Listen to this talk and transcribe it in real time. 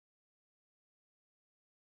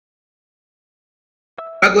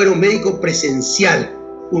Paco era un médico presencial,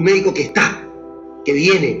 un médico que está, que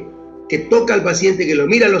viene, que toca al paciente, que lo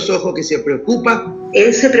mira a los ojos, que se preocupa.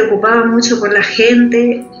 Él se preocupaba mucho por la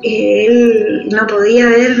gente, él no podía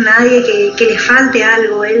ver a nadie que le falte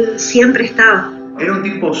algo, él siempre estaba. Era un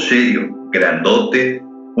tipo serio, grandote,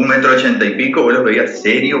 1,80 m y pico, vos lo veías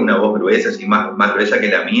serio, una voz gruesa, así más gruesa que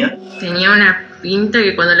la mía. Tenía una pinta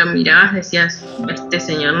que cuando lo mirabas decías, este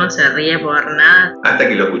señor no se ríe por nada. Hasta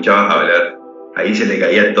que lo escuchabas hablar, ahí se le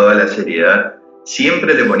caía toda la seriedad.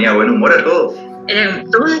 Siempre le ponía buen humor a todos. Era como,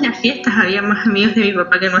 todas las fiestas había más amigos de mi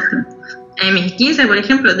papá que nuestros. En mis 15, por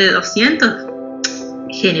ejemplo, de 200,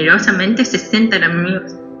 generosamente 60 eran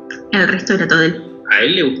amigos. El resto era todo él. A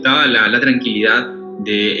él le gustaba la tranquilidad.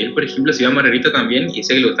 Él, por ejemplo, se iba a Margarita también y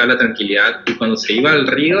decía que le gustaba la tranquilidad. Y cuando se iba al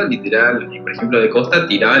río, literal, por ejemplo, de costa,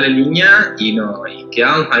 tiraba la línea y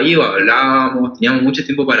quedábamos ahí o hablábamos. Teníamos mucho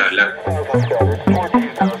tiempo para hablar.